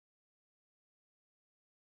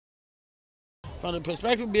from the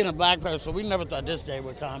perspective of being a black person, we never thought this day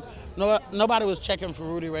would come. Nobody was checking for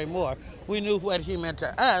Rudy Ray Moore. We knew what he meant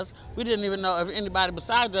to us. We didn't even know if anybody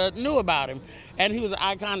besides us knew about him. And he was an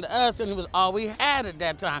icon to us, and he was all we had at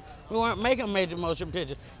that time. We weren't making major motion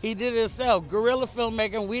pictures. He did it himself. Guerrilla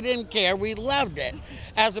filmmaking, we didn't care. We loved it.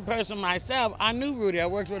 As a person myself, I knew Rudy. I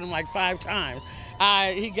worked with him like 5 times.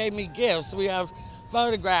 He gave me gifts. We have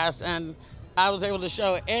photographs, and I was able to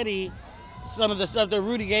show Eddie some of the stuff that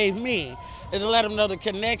Rudy gave me, and to let him know the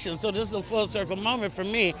connection. So this is a full circle moment for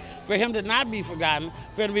me, for him to not be forgotten,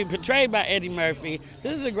 for him to be portrayed by Eddie Murphy.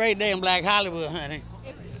 This is a great day in Black Hollywood, honey.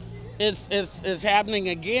 It's happening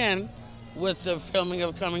again with the filming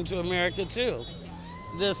of Coming to America too.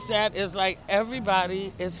 The set is like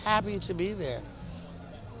everybody is happy to be there.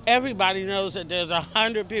 Everybody knows that there's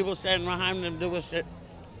 100 people standing behind them doing shit.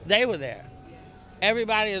 They were there.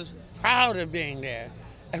 Everybody is proud of being there.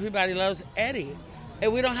 Everybody loves Eddie.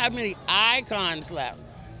 And we don't have many icons left,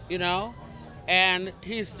 you know? And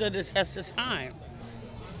he stood the test of time.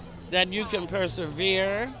 That you can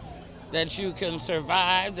persevere, that you can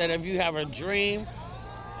survive, that if you have a dream,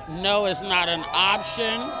 no, it's not an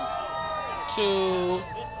option to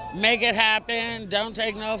make it happen. Don't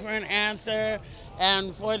take no for an answer,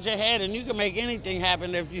 and forge ahead. And you can make anything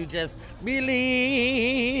happen if you just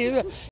believe.